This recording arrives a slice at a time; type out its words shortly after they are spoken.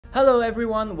Hello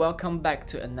everyone, welcome back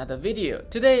to another video.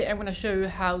 Today I'm gonna show you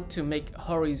how to make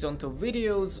horizontal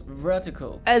videos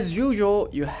vertical. As usual,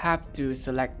 you have to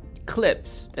select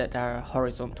clips that are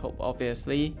horizontal,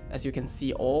 obviously. As you can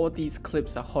see, all these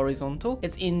clips are horizontal.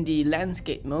 It's in the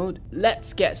landscape mode.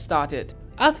 Let's get started.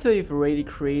 After you've already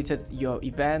created your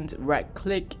event, right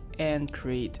click and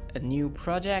create a new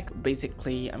project.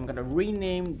 Basically, I'm gonna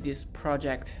rename this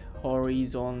project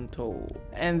horizontal,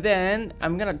 and then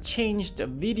I'm gonna change the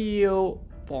video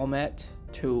format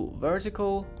to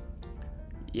vertical.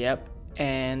 Yep,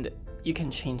 and you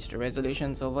can change the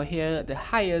resolutions over here. The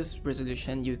highest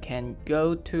resolution you can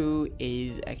go to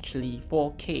is actually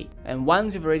 4K, and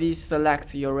once you've already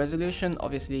selected your resolution,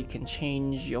 obviously you can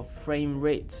change your frame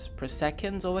rates per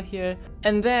second over here.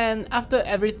 And then after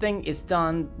everything is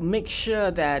done, make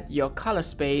sure that your color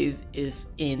space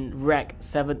is in Rec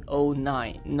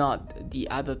 709, not the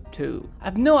other two. I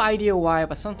have no idea why,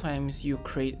 but sometimes you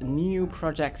create a new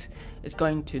project, it's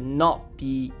going to not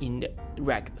be in the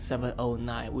Rec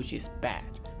 709, which is bad.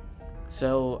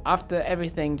 So after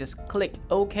everything, just click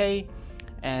OK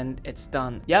and it's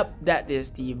done. Yep, that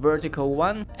is the vertical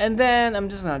one. And then I'm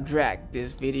just gonna drag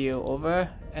this video over,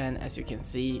 and as you can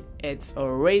see, it's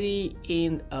already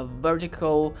in a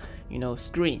vertical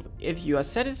screen. If you are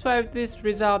satisfied with this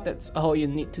result, that's all you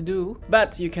need to do.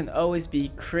 But you can always be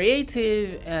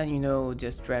creative and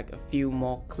just drag a few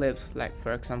more clips, like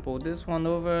for example this one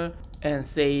over, and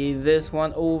say this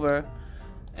one over,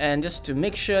 and just to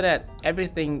make sure that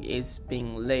everything is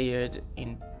being layered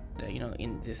in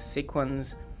in this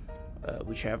sequence,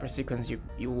 whichever sequence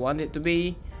you want it to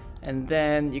be. And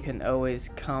then you can always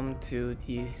come to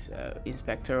this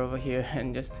inspector over here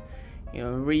and just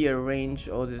rearrange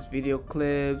all these video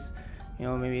clips,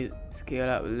 maybe scale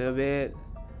up a little bit,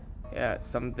 yeah,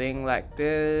 something like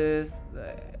this.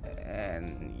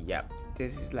 And yeah,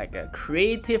 this is like a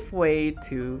creative way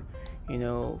to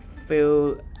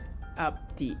fill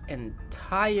up the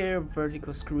entire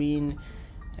vertical screen.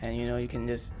 And you can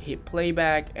just hit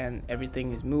playback and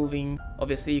everything is moving.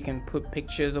 Obviously you can put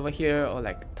pictures over here or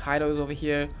like titles over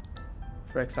here.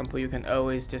 For example, you can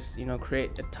always just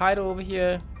create a title over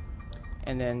here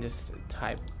and then just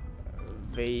type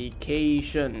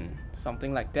vacation,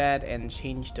 something like that, and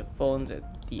change the fonts and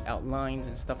the outlines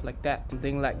and stuff like that,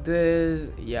 something like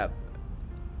this. Yep.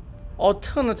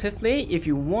 Alternatively, if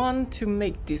you want to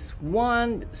make this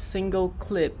one single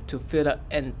clip to fill the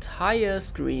entire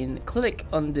screen, click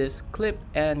on this clip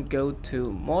and go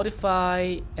to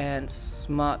modify and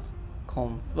smart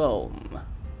conform.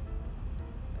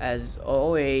 As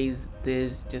always,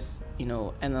 this just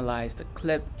analyze the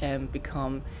clip and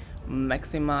become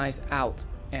maximized out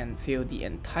and fill the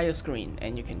entire screen.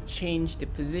 And you can change the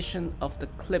position of the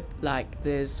clip like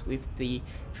this with the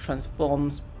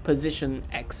transforms position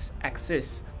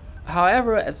axis.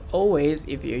 However, as always,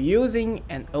 if you're using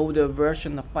an older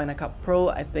version of Final Cut Pro,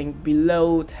 I think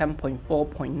below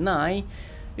 10.4.9,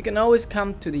 you can always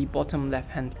come to the bottom left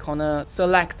hand corner,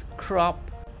 select crop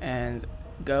and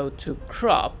go to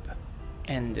crop,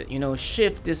 and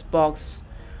shift this box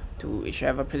to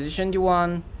whichever position you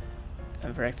want.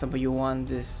 And for example, you want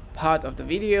this part of the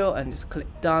video, and just click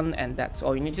done, and that's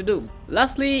all you need to do.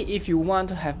 Lastly, if you want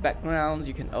to have backgrounds,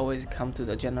 you can always come to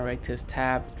the generators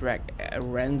tab, drag a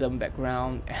random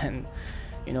background and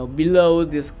below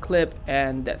this clip,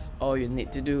 and that's all you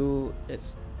need to do.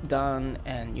 It's done.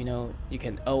 And you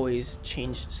can always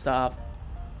change stuff,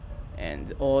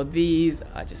 and all these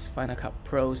are just Final Cut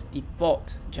Pro's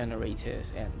default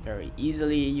generators, and very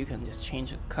easily you can just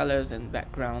change the colors and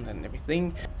background and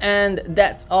everything. And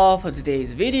that's all for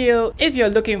today's video. If you're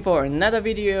looking for another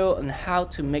video on how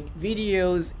to make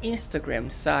videos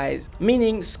Instagram size,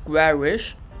 meaning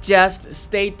squarish, just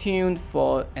stay tuned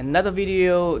for another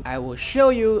video. I will show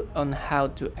you on how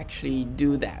to actually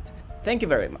do that. Thank you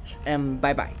very much, and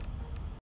bye bye.